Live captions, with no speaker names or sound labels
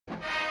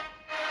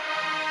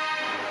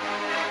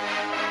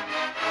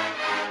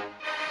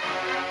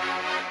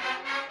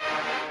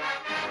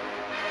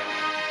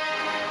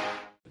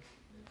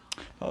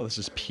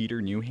This is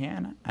Peter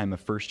Nouhan. I'm a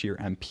first-year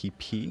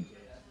MPP.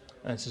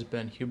 This is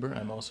Ben Huber.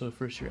 I'm also a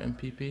first-year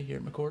MPP here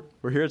at McCourt.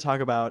 We're here to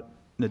talk about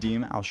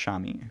Nadeam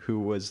Elshami, who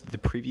was the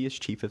previous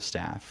chief of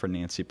staff for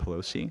Nancy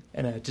Pelosi.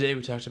 And today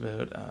we talked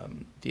about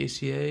the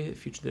ACA, the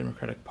Future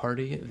Democratic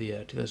Party,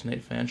 the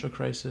 2008 financial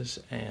crisis,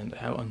 and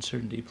how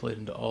uncertainty played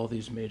into all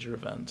these major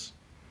events.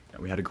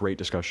 We had a great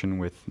discussion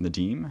with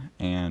Nadeam,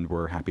 and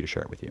we're happy to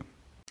share it with you.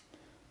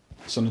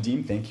 So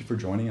Nadeam, thank you for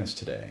joining us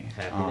today.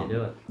 Happy to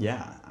do it.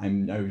 Yeah, I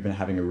know we've been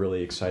having a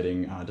really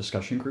exciting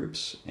discussion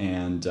groups,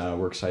 and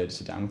we're excited to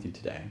sit down with you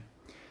today.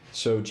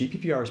 So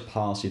GPPR's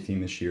policy theme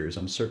this year is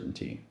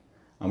uncertainty.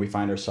 We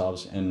find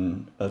ourselves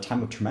in a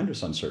time of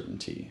tremendous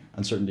uncertainty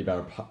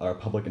about our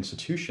public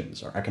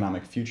institutions, our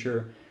economic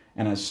future,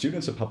 and as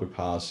students of public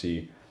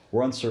policy,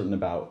 we're uncertain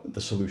about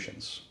the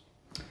solutions.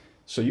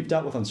 So you've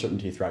dealt with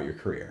uncertainty throughout your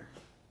career.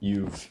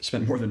 You've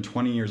spent more than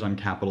 20 years on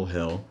Capitol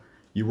Hill.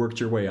 You worked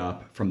your way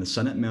up from the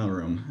Senate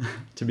mailroom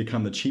to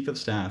become the chief of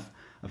staff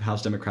of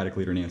House Democratic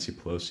leader Nancy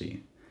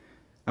Pelosi.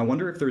 I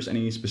wonder if there's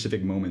any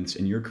specific moments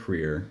in your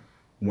career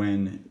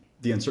when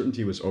the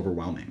uncertainty was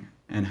overwhelming,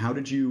 and how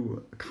did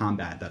you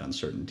combat that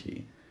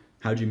uncertainty?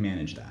 How did you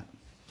manage that?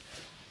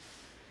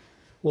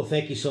 Well,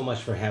 thank you so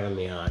much for having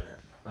me on.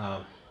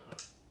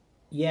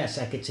 Yes,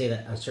 I could say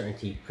that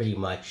uncertainty pretty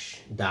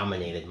much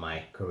dominated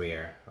my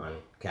career on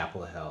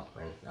Capitol Hill,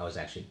 and I was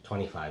actually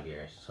 25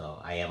 years,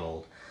 so I am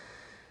old.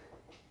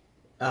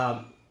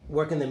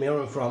 Working in the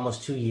mailroom for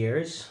almost 2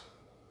 years,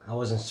 I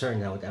wasn't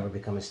certain I would ever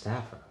become a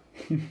staffer.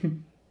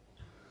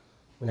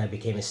 When I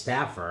became a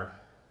staffer,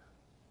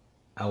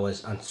 I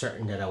was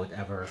uncertain that I would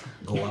ever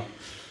go up,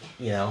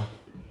 in the office.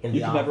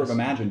 You could never have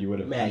imagined you would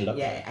have ended up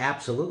Yeah, there.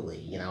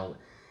 absolutely,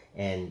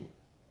 and,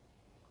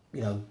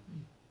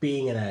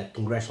 being in a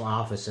congressional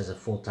office as a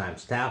full-time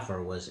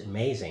staffer was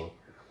amazing,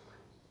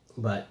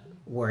 but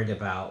worried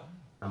about,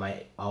 am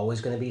I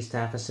always going to be a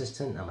staff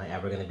assistant? Am I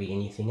ever going to be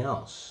anything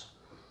else?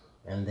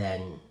 And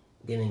then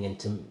getting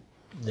into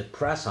the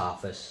press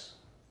office,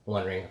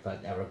 wondering if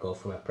I'd ever go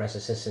from a press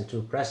assistant to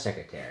a press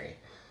secretary.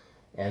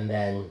 And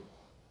then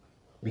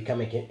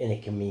becoming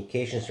a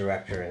communications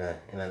director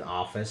in an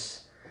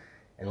office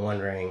and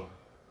wondering,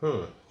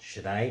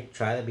 should I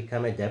try to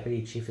become a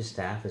deputy chief of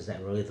staff? Is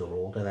that really the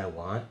role that I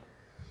want?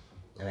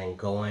 And then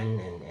going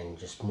and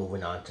just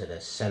moving on to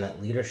the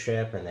Senate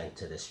leadership and then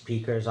to the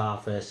Speaker's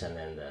office and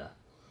then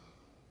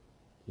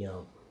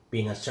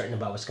being uncertain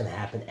about what's going to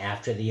happen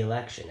after the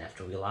election,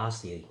 after we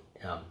lost the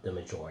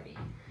majority.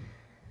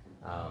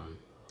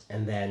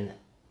 And then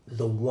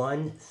the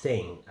one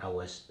thing I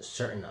was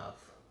certain of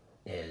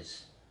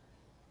is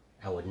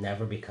I would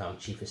never become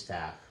chief of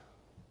staff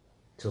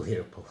to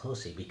Leader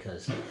Pelosi,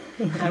 because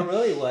I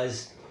really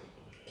was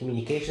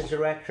communications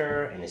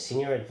director and a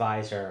senior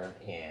advisor,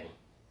 and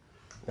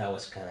that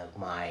was kind of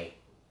my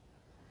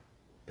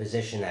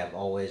position I've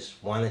always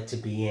wanted to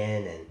be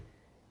in.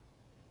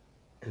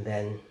 And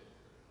then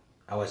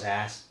I was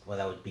asked what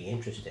I would be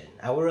interested in.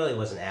 I really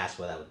wasn't asked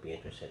what I would be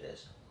interested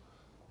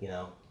in.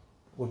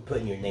 We're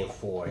putting your name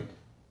forward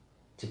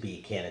to be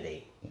a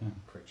candidate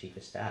for chief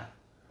of staff.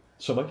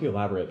 So I'd like you to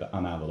elaborate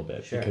on that a little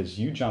bit, Sure. Because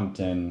you jumped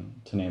in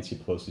to Nancy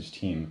Pelosi's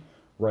team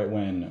right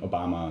when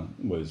Obama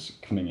was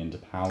coming into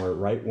power,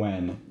 right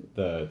when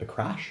the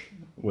crash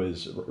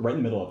was right in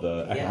the middle of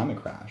the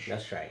economic crash.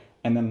 That's right.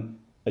 And then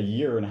a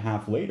year and a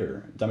half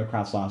later,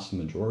 Democrats lost the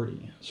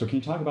majority. So can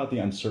you talk about the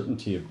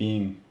uncertainty of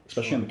being,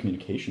 especially on the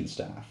communication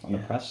staff, on the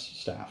press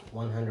staff?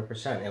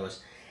 100%. It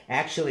was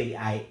actually,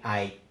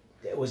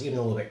 it was even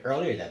a little bit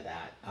earlier than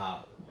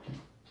that.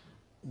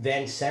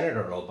 Then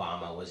Senator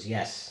Obama was,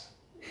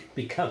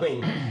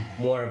 becoming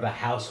more of a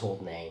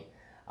household name.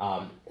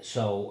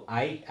 So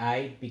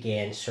I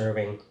began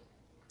serving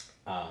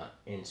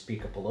in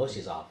Speaker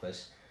Pelosi's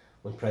office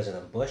when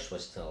President Bush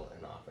was still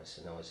in office,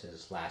 and it was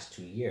his last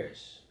 2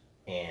 years.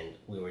 And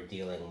we were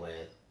dealing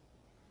with,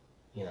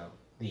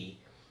 the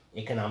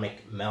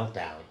economic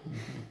meltdown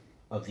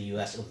of the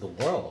U.S., of the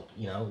world,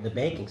 the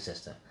banking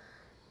system.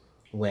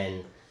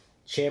 When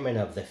chairman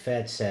of the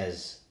Fed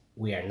says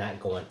we are not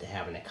going to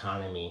have an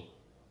economy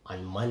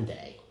on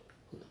Monday,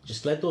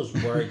 just let those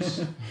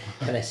words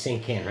kind of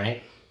sink in,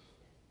 right?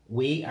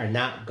 We are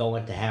not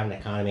going to have an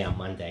economy on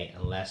Monday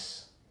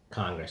unless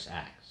Congress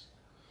acts.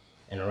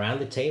 And around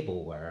the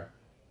table were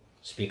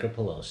Speaker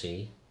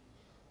Pelosi,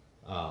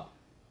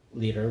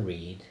 Leader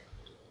Reid,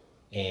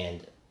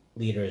 and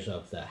leaders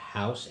of the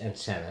House and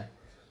Senate,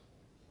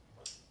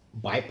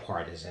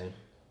 bipartisan,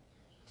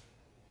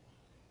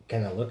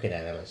 kind of looking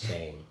at him and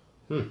saying,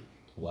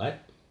 what?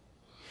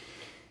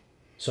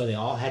 So they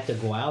all had to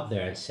go out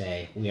there and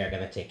say, we are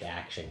going to take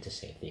action to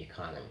save the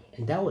economy.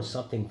 And that was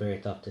something very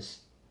tough to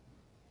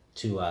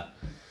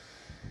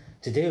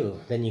do.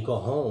 Then you go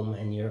home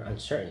and you're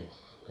uncertain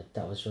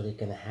that was really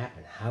going to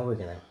happen. How are we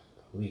going to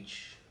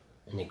reach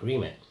an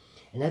agreement?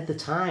 And at the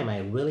time, I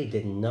really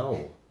didn't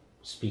know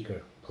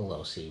Speaker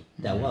Pelosi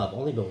that well. I've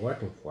only been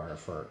working for her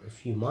for a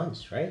few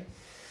months, right?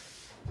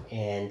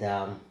 And,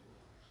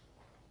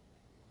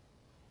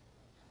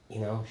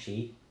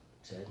 she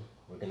said,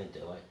 we're going to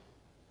do it.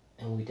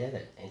 and we did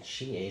it. And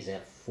she is a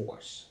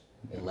force,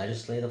 a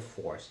legislative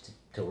force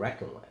to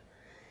reckon with.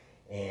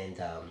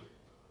 And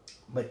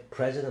but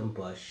President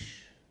Bush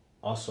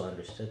also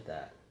understood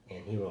that,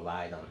 and he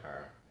relied on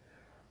her.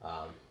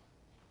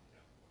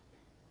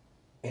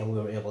 And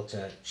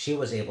she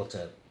was able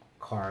to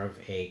carve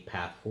a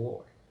path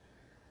forward.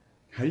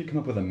 How do you come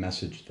up with a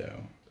message,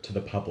 though, to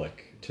the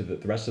public, to the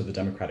rest of the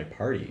Democratic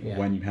Party,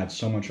 when you have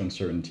so much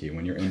uncertainty,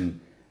 when you're in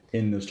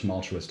those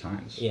tumultuous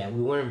times? Yeah,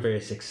 we weren't very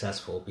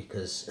successful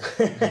because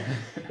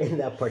in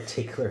that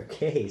particular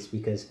case,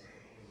 because,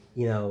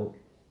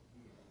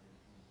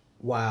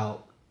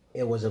 while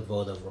it was a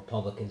vote of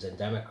Republicans and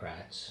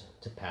Democrats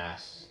to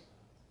pass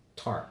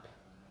TARP,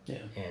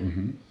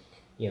 and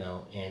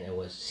and it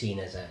was seen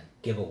as a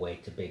giveaway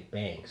to big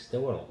banks. There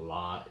were a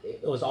lot.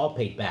 It was all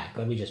paid back.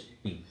 Let me just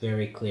be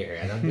very clear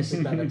here. And this is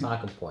not a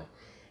talking point.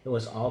 It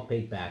was all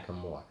paid back and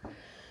more.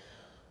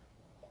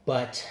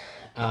 But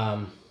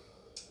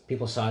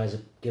people saw it as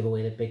a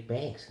giveaway to big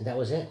banks, and that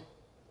was it.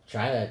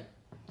 Try to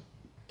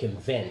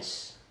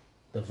convince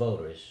the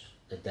voters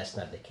that that's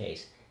not the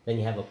case. Then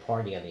you have a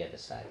party on the other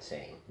side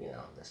saying,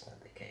 that's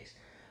not the case.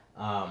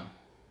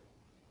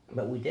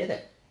 But we did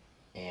it,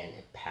 and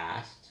it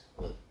passed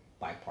with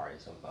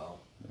bipartisan vote.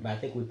 But I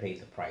think we paid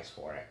the price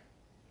for it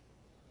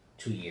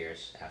 2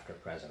 years after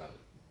President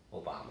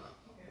Obama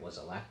was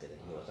elected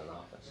and he was in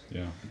office.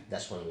 Yeah.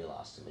 That's when we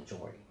lost the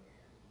majority.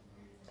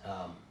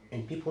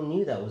 And people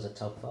knew that was a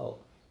tough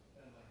vote.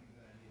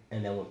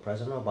 And then when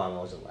President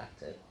Obama was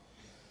elected,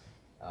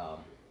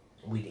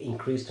 we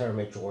increased our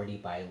majority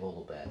by a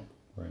little bit.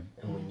 Right.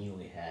 And we knew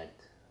we had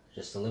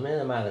just a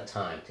limited amount of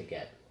time to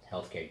get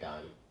healthcare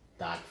done,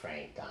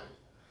 Dodd-Frank done,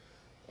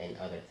 and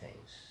other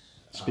things.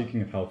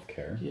 Speaking of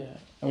healthcare. Yeah,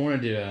 I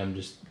wanted to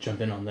just jump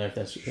in on there if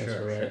that's all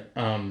right.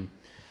 Sure.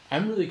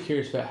 I'm really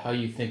curious about how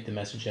you think the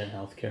message on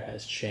healthcare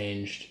has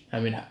changed. I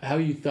mean, how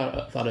you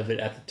thought of it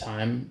at the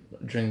time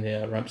during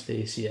the run-up to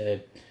the ACA,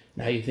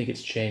 and how you think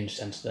it's changed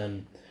since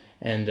then,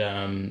 and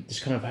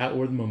just kind of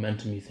where the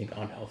momentum you think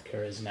on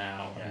healthcare is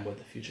now, and what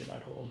the future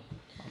might hold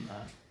on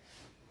that.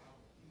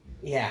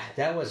 Yeah,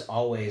 it was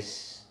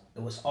always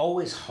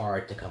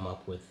hard to come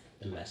up with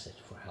a message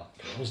for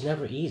healthcare. It was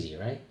never easy,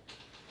 right?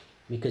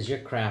 Because you're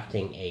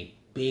crafting a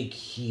big,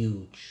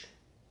 huge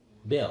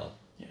bill.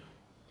 Yeah.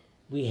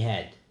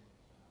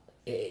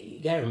 You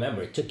gotta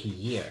remember, it took a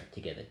year to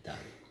get it done.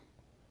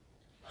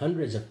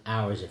 Hundreds of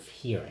hours of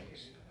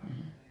hearings.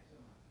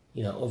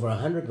 Mm-hmm. Over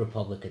 100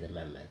 Republican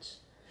amendments.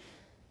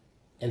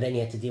 And then you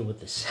had to deal with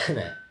the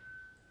Senate.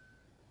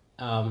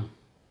 While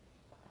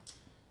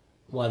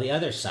the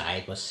other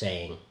side was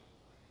saying,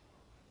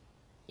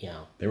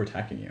 they were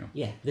attacking you.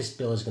 Yeah, this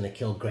bill is gonna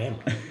kill grandma.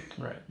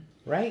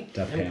 Right?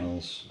 Death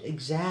panels.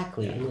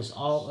 Exactly. Yeah. It was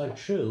all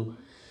untrue.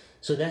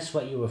 So that's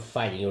what you were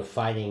fighting. You were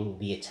fighting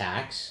the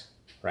attacks,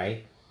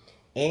 right?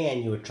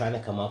 And you were trying to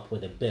come up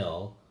with a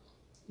bill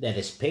that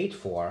is paid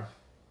for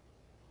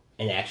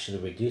and actually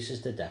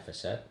reduces the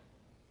deficit.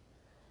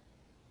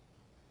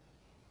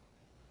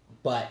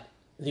 But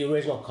the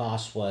original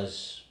cost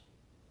was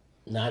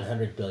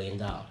 $900 billion.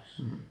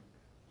 Mm-hmm.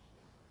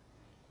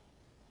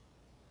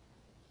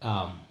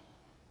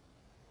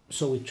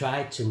 So we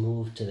tried to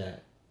move to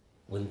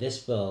when this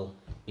bill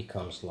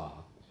becomes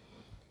law,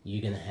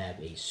 you're going to have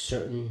a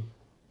certain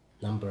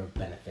number of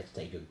benefits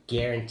that you're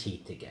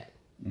guaranteed to get.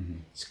 Mm-hmm.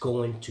 It's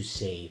going to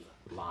save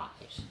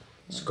lives.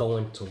 It's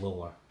going to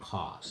lower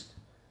cost.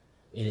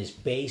 It is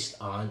based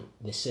on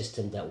the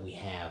system that we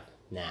have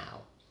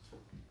now.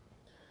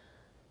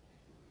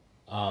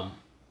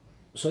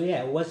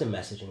 It was a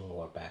messaging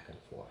war back and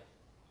forth.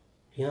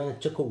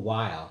 It took a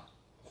while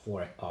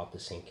for it all to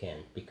sink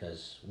in,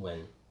 because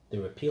when the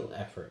repeal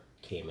effort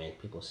came in,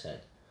 people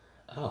said,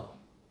 oh,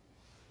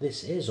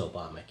 this is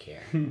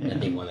Obamacare that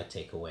they want to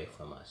take away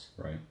from us.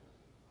 Right.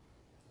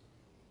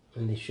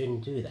 And they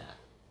shouldn't do that.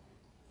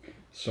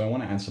 So I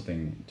want to add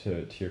something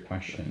to your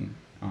question.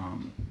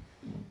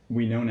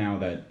 We know now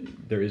that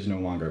there is no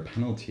longer a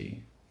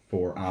penalty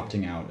for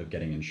opting out of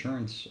getting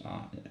insurance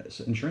now.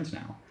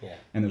 Yeah.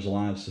 And there's a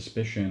lot of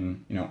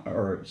suspicion,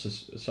 or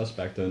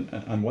suspect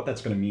on what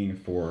that's going to mean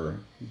for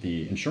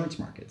the insurance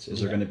markets. Is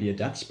there going to be a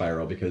death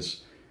spiral?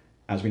 Because,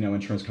 as we know,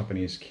 insurance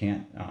companies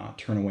can't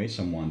turn away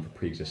someone for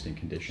pre-existing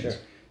conditions.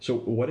 Sure. So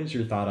what is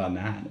your thought on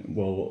that?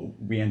 Will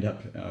we end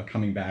up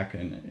coming back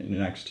in the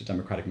next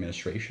Democratic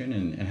administration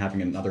and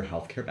having another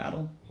healthcare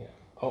battle? Yeah.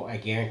 Oh, I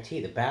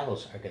guarantee the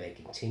battles are going to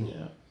continue.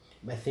 Yeah.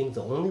 I think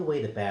the only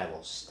way the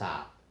battles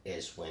stop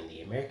is when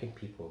the American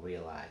people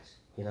realize,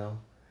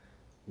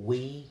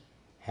 we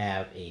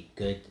have a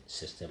good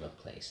system in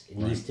place. It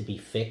needs to be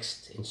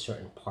fixed in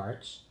certain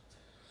parts.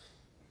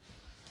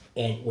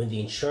 And when the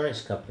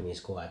insurance companies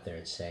go out there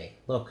and say,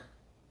 look,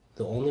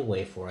 the only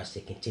way for us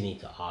to continue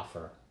to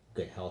offer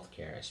good health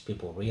care is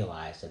people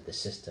realize that the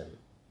system,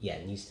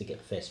 needs to get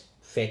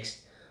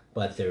fixed,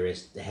 but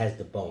it has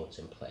the bones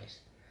in place.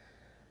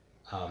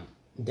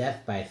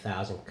 Death by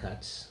 1,000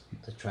 cuts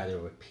to try to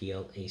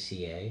repeal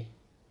ACA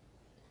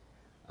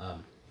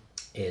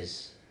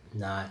is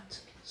not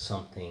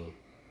something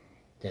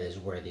that is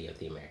worthy of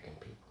the American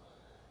people.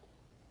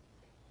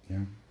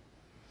 Yeah.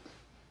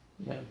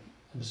 Yeah,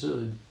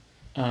 absolutely.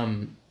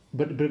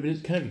 But if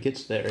it kind of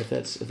gets there, if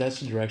that's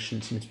the direction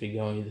it seems to be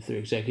going, either through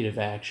executive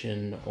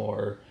action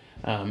or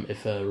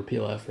if a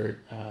repeal effort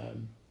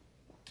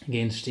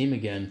gains steam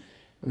again,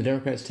 when the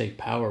Democrats take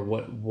power,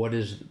 what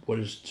is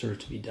sort of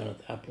to be done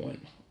at that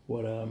point?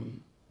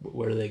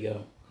 Where do they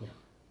go?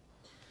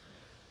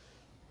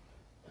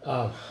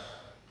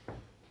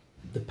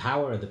 The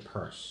power of the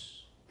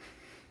purse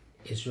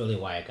is really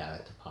why I got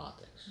into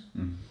politics.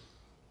 Mm.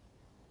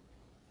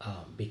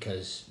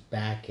 Because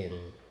back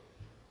in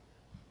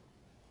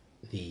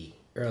the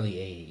early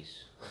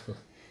 80s,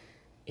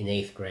 in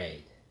 8th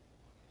grade,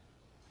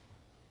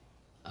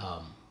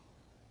 I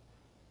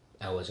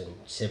was in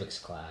civics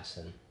class,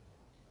 and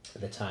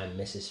at the time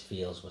Mrs.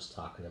 Fields was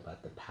talking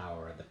about the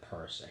power of the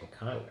purse in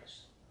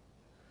Congress.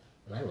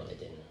 And I really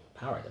didn't know.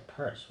 Power of the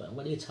purse?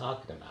 What are you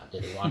talking about?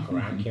 Did he walk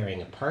around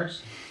carrying a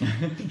purse?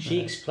 She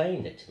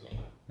explained it to me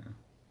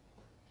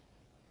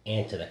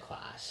and to the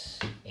class,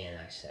 and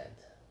I said,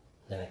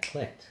 then it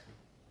clicked.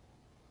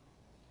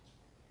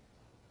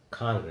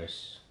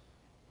 Congress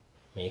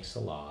makes the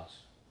laws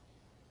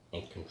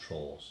and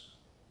controls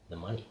the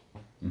money.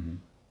 Mm-hmm.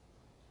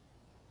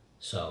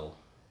 So,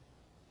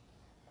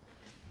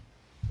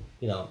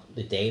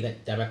 the day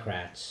that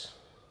Democrats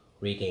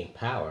regain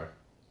power,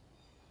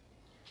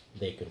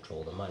 they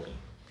control the money.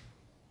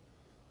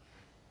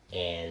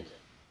 And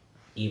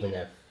even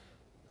if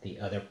the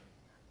other,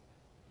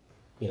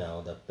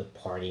 the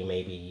party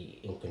may be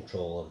in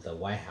control of the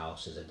White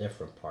House is a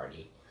different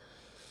party,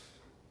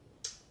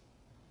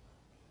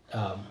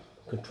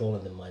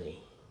 controlling the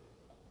money,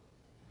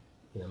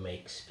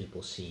 makes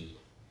people see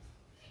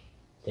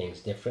things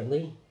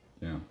differently.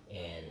 Yeah.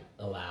 And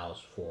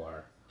allows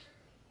for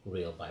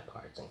real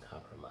bipartisan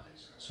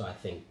compromise. So I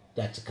think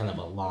that's kind of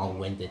a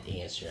long-winded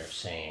answer of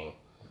saying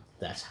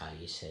that's how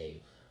you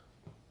save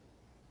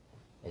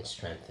and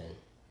strengthen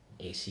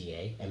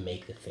ACA and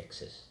make the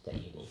fixes that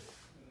you need.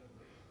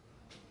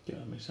 Yeah,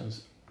 that makes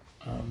sense.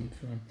 So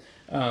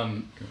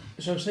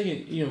I was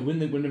thinking, when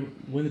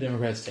the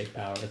Democrats take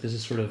power, this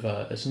is sort of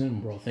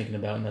something we're all thinking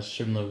about, and that's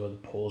certainly where the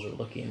polls are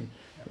looking.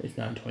 If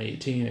not in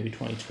 2018, maybe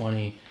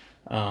 2020.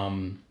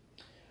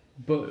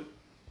 But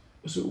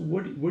so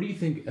what do you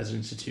think as an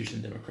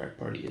institution the Democratic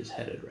Party is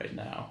headed right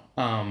now?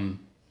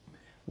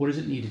 What does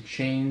it need to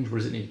change? What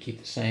does it need to keep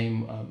the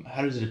same?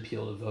 How does it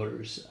appeal to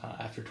voters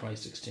after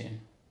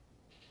 2016?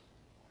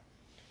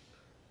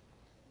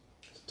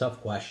 It's a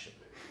tough question.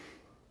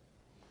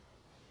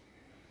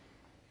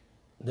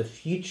 The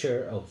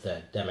future of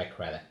the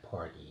Democratic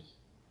Party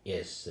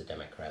is the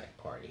Democratic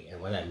Party.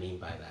 And what I mean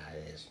by that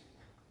is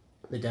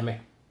the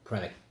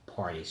Democratic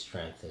Party's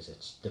strength is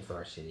its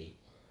diversity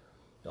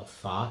of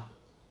thought,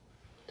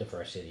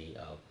 diversity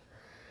of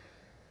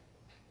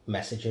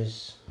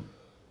messages,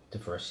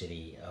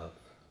 diversity of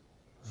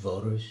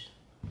voters.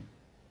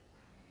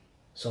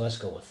 So let's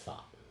go with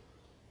thought.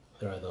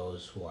 There are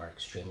those who are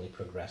extremely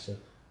progressive.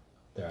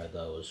 There are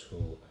those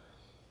who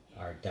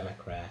are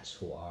Democrats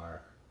who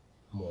are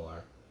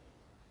more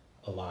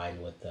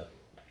aligned with the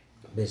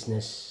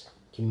business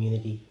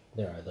community.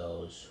 There are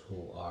those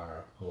who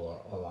are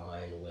more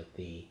aligned with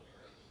the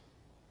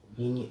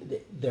union.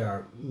 There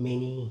are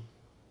many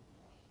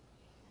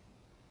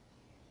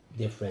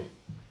different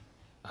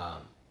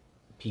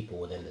people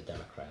within the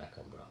Democratic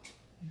umbrella.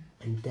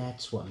 And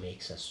that's what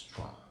makes us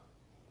strong.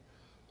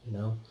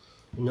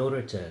 In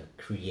order to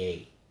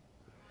create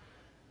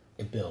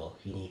a bill,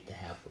 you need to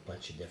have a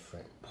bunch of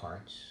different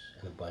parts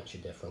and a bunch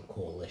of different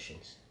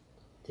coalitions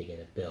to get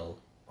a bill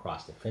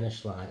across the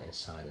finish line and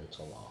signed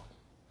into law.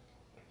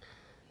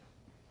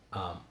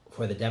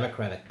 For the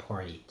Democratic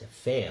Party to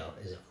fail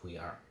is if we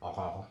are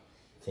all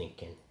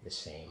thinking the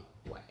same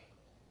way.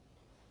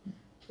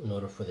 In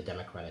order for the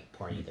Democratic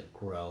Party to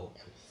grow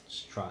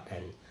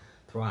and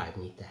thrive,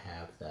 we need to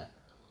have the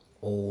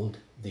old,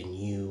 the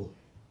new,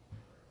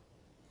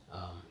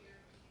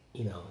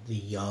 the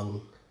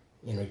young,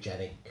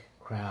 energetic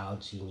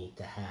crowds. You need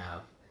to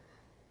have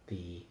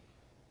the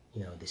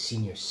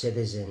senior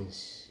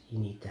citizens. You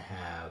need to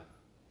have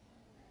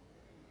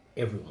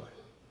everyone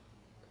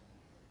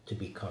to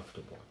be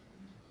comfortable.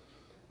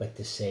 But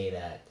to say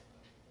that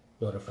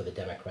in order for the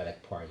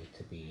Democratic Party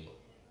to be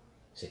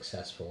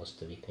successful is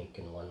to be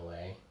thinking one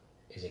way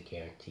is a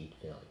guaranteed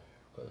failure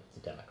for the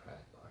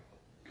Democratic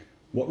Party.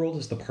 What role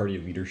does the party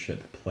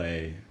leadership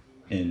play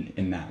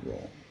in that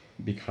role?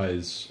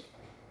 Because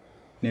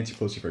Nancy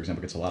Pelosi, for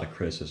example, gets a lot of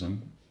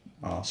criticism,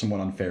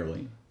 somewhat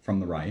unfairly, from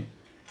the right.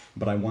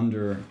 But I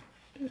wonder,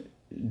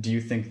 do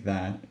you think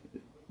that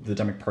the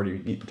Democratic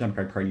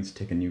Party needs to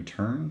take a new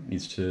turn,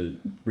 needs to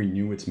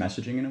renew its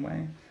messaging in a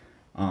way?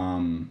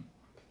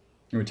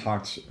 We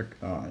talked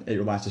at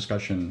your last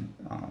discussion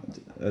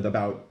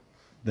about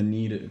the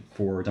need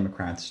for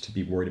Democrats to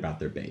be worried about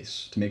their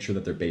base, to make sure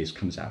that their base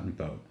comes out and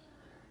vote.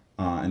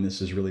 And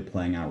this is really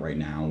playing out right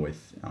now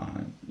with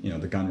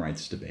the gun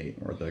rights debate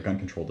or the gun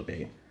control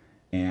debate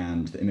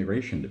and the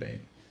immigration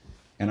debate.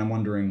 And I'm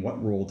wondering,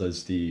 what role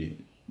does the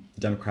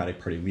Democratic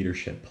Party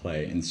leadership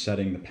play in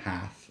setting the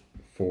path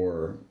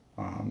for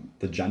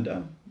the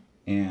agenda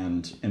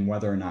and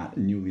whether or not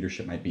new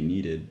leadership might be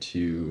needed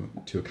to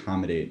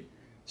accommodate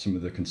some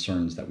of the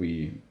concerns that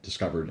we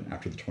discovered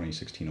after the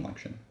 2016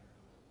 election?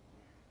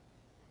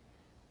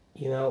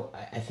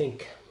 I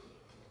think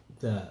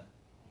the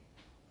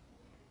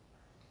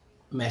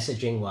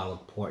messaging, while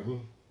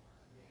important,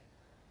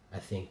 I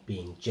think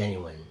being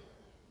genuine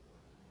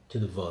to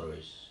the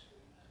voters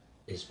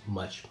is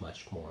much,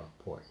 much more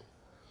important.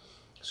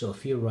 So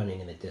if you're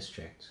running in a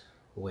district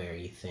where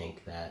you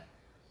think that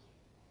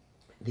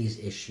these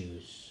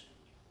issues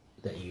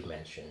that you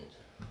mentioned,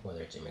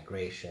 whether it's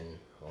immigration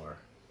or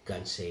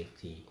gun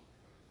safety,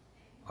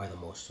 are the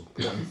most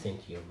important thing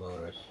to your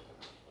voters,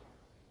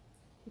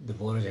 the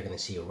voters are going to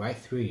see right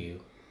through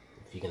you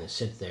if you're going to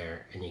sit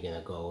there and you're going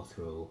to go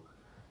through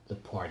the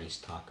party's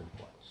talking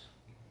points,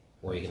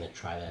 or you're going to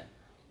try to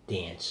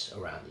dance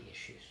around the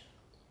issues.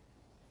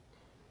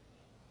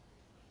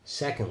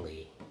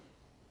 Secondly,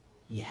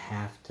 you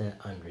have to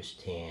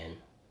understand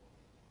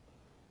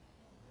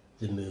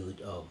the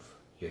mood of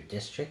your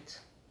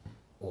district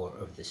or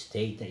of the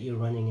state that you're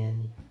running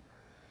in.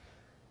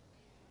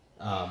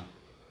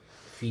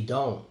 If you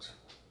don't,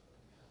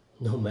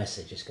 no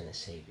message is going to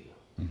save you.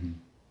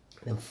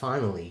 Mm-hmm. And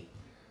finally,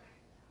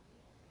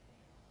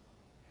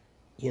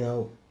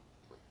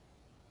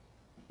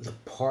 the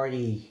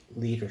party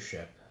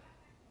leadership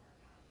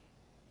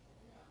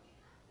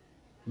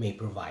may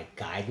provide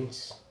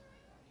guidance,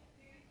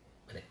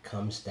 but it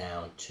comes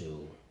down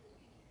to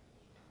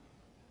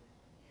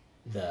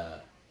the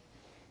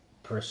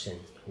person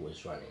who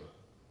is running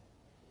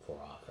for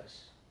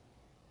office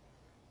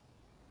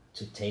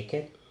to take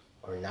it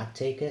or not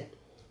take it.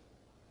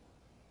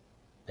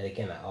 And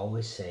again, I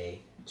always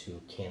say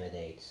to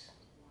candidates,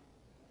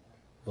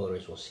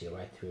 voters will see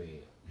right through you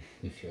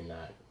if you're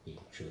not being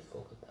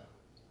truthful with them.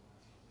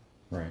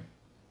 Right.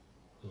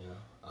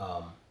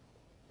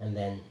 And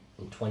then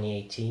in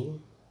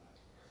 2018,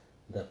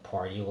 the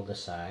party will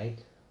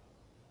decide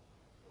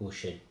who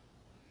should,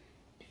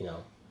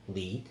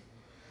 lead.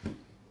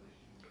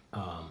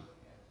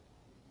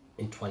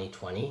 In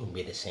 2020, it'll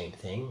be the same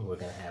thing. We're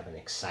going to have an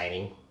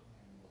exciting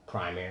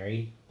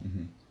primary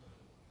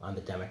on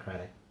the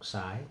Democratic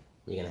side.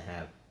 You're going to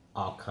have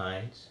all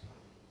kinds.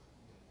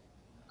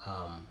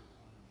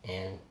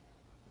 And,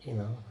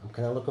 I'm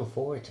kind of looking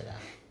forward to that.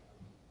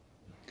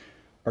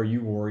 Are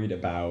you worried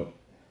about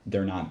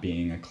there not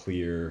being a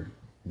clear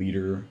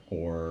leader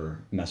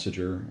or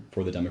messenger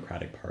for the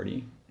Democratic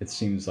Party? It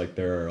seems like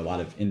there are a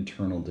lot of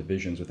internal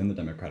divisions within the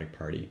Democratic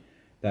Party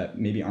that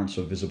maybe aren't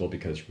so visible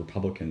because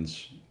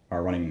Republicans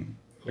are running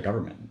the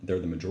government. They're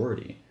the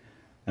majority.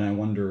 And I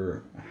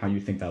wonder how you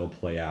think that will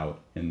play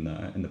out in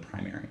the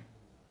primary.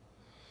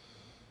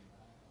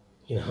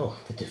 The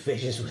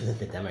divisions within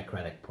the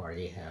Democratic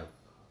Party have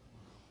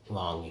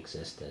long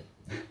existed.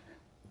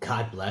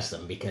 God bless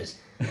them, because,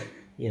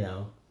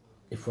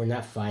 if we're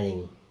not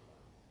fighting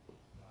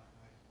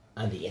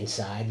on the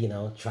inside,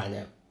 trying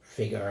to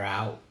figure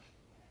out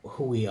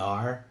who we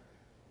are,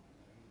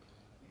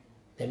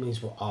 that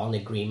means we're all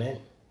in agreement.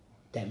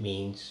 That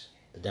means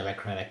the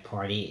Democratic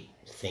Party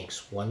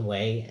thinks one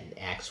way and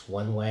acts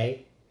one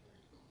way,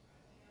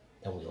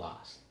 then we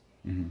lost.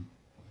 Mm-hmm.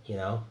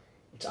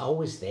 It's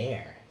always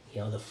there.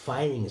 The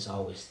fighting is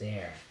always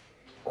there.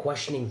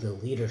 Questioning the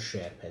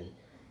leadership and,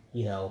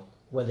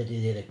 whether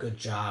they did a good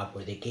job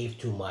or they gave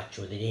too much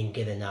or they didn't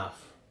get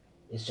enough.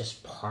 It's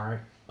just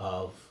part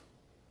of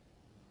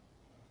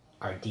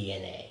our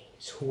DNA.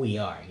 It's who we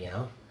are,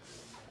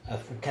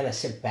 If we kind of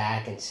sit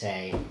back and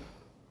say,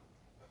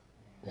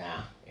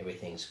 nah,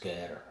 everything's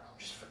good, or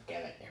just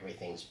forget it,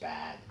 everything's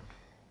bad,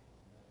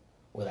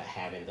 without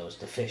having those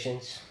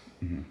divisions,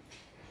 And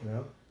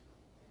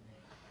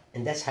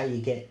that's how you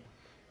get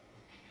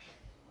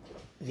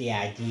the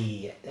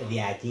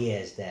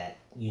ideas that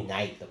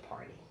unite the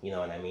party, you know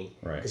what I mean?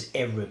 Right. Because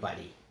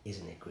everybody is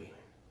in agreement.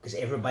 Because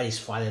everybody's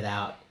fought it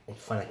out and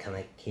kind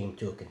of came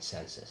to a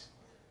consensus.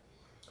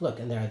 Look,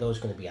 and there are those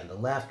going to be on the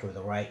left or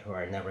the right who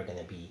are never going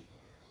to be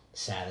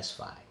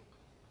satisfied.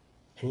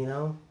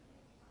 And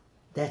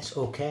that's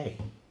okay.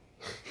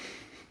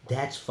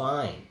 That's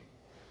fine.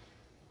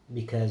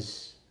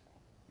 Because,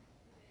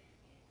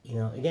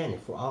 again,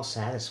 if we're all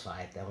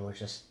satisfied, then we're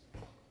just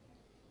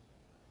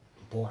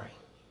boring.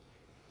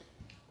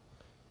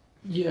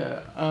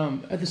 Yeah.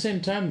 At the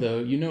same time,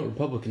 though, what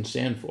Republicans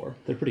stand for.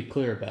 They're pretty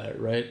clear about it,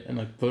 right? And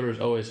voters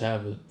always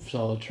have a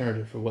solid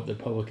alternative for what the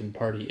Republican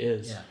Party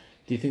is. Yeah.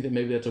 Do you think that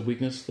maybe that's a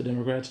weakness the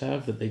Democrats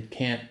have, that they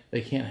can't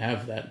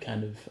have that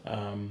kind of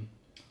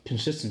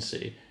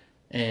consistency?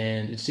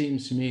 And it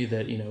seems to me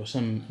that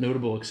some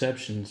notable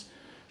exceptions,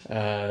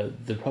 the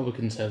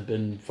Republicans have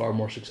been far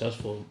more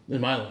successful in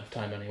my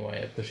lifetime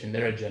anyway at pushing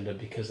their agenda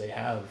because they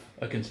have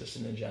a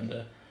consistent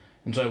agenda.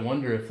 And so I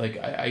wonder if,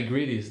 I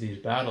agree these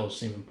battles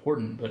seem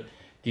important, but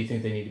do you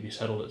think they need to be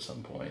settled at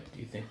some point? Do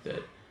you think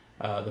that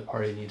the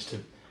party needs to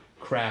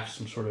craft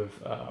some sort of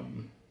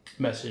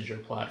message or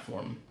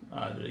platform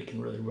that it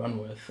can really run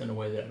with in a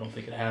way that I don't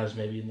think it has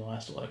maybe in the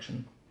last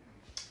election?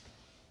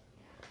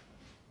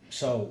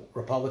 So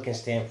Republicans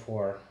stand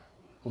for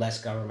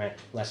less government,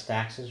 less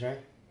taxes, right?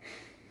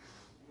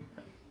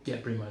 Yeah,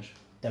 pretty much.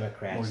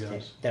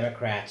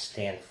 Democrats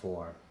stand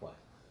for what?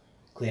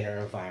 Cleaner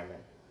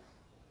environment,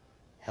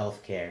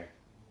 healthcare,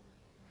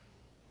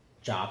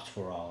 jobs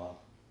for all,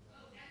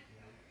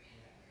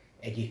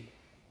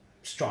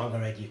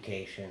 stronger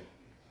education.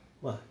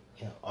 Well,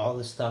 all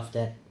the stuff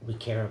that we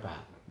care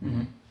about.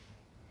 Mm-hmm.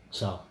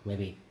 So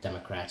maybe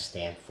Democrats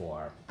stand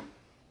for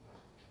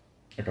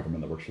a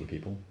government that works for the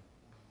people.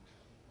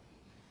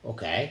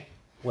 Okay,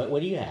 what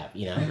do you have?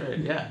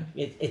 Yeah.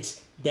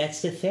 It's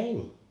that's the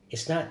thing.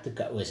 It's not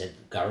is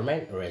it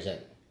government, or is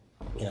it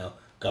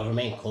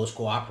government in close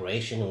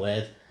cooperation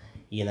with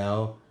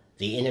the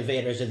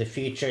innovators of the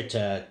future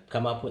to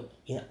come up with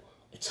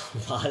it's a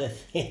lot of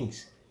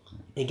things.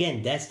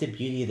 Again, that's the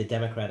beauty of the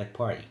Democratic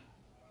Party.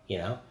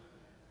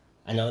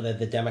 I know that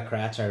the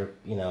Democrats are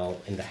in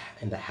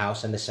the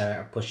House and the Senate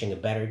are pushing a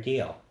better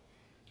deal.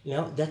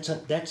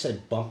 That's a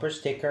bumper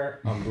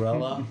sticker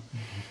umbrella,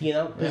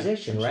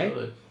 position, right?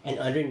 And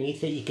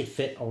underneath it, you could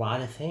fit a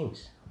lot of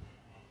things.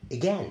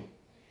 Again,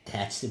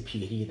 that's the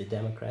beauty of the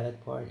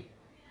Democratic Party.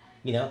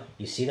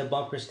 You see the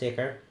bumper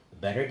sticker,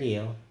 better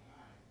deal.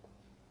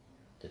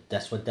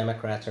 That's what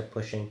Democrats are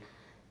pushing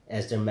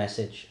as their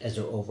message, as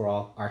their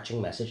overall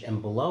arching message,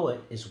 and below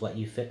it is what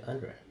you fit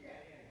under it.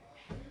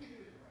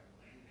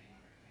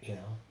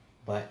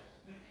 But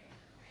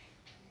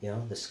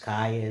the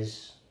sky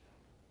is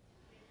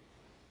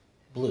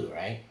blue,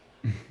 right?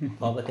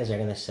 Republicans are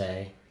going to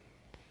say,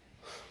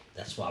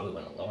 that's why we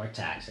want to lower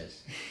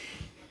taxes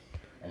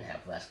and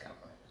have less government.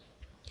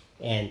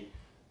 And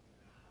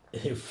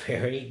they're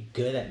very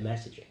good at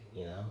messaging,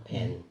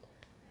 and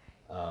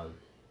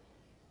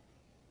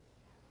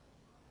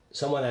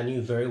someone I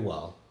knew very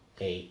well,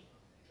 a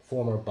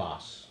former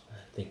boss, I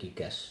think you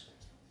guess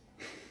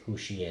who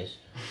she is,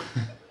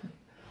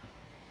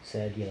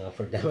 said,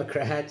 for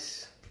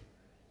Democrats,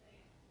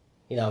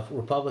 if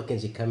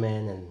Republicans, you come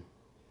in and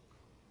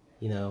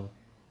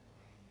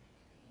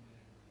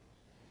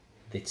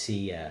they'd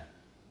see a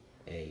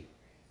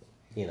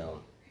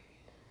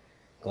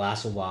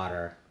glass of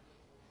water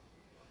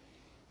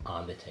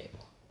on the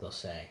table. They'll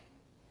say,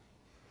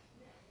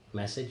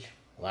 message,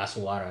 glass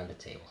of water on the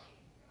table.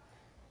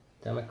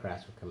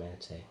 Democrats would come in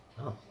and say,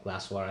 oh,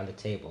 glass of water on the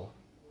table.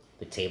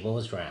 The table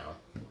is round.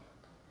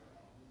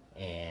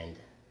 And,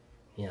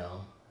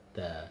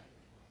 the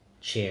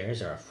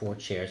chairs, are 4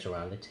 chairs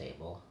around the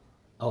table.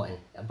 Oh, and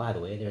by the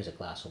way, there's a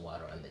glass of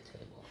water on the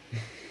table.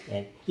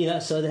 And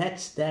so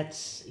that's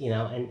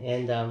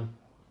and that's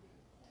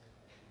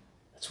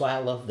why I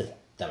love the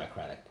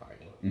Democratic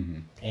Party. Mm-hmm.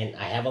 And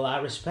I have a lot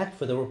of respect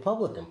for the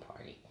Republican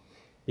Party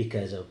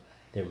because of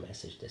their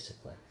message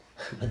discipline.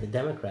 But the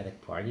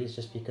Democratic Party is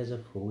just because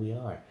of who we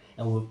are.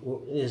 And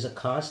there's a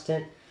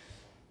constant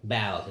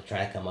battle to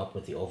try to come up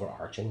with the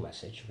overarching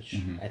message, which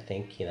I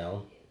think,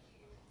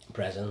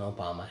 President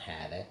Obama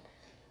had it.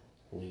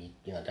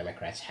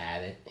 Democrats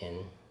had it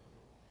in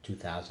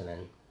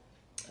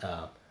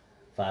 2005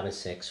 and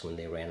 6 when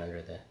they ran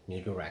under the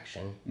New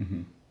Direction.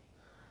 Mm-hmm.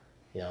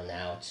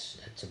 Now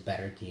it's a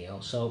better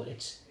deal. So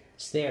it's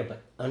there,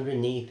 but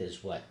underneath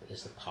is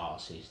the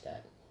policies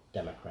that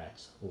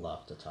Democrats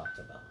love to talk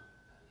about.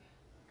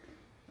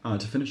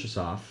 To finish us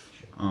off,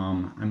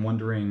 I'm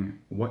wondering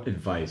what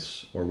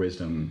advice or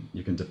wisdom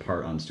you can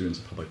depart on students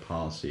of public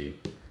policy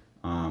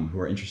who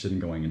are interested in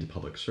going into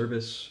public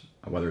service,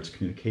 whether it's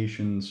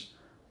communications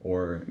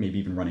or maybe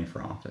even running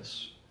for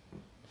office.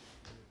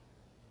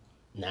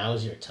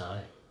 Now's your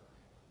time.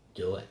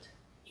 Do it.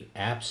 You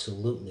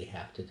absolutely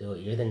have to do it.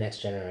 You're the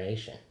next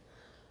generation.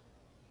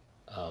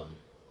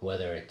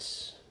 Whether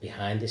it's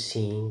behind the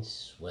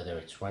scenes, whether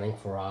it's running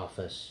for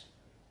office,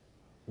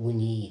 we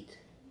need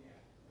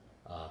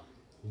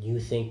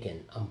new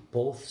thinking on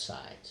both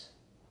sides,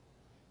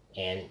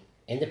 and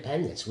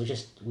independence. We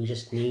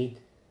just need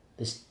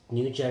this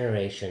new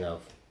generation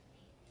of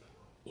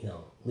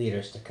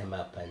leaders to come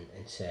up and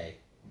say,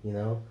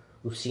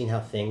 we've seen how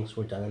things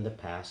were done in the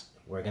past.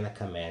 We're gonna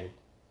come in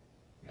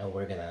and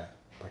we're gonna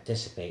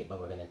participate, but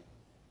we're gonna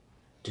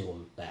do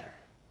them better.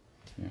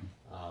 Yeah.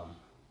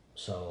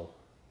 So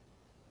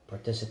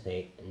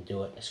participate and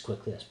do it as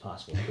quickly as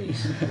possible,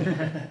 please.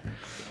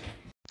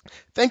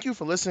 Thank you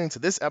for listening to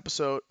this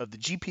episode of the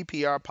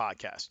GPPR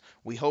podcast.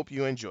 We hope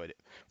you enjoyed it.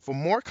 For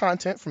more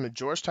content from the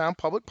Georgetown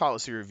Public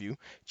Policy Review,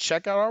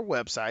 check out our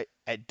website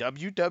at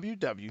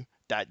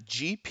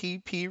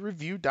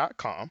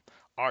www.gppreview.com,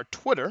 our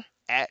Twitter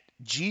at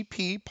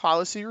GP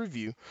Policy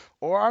Review,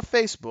 or our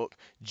Facebook,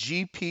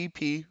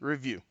 GPP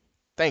Review.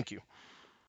 Thank you.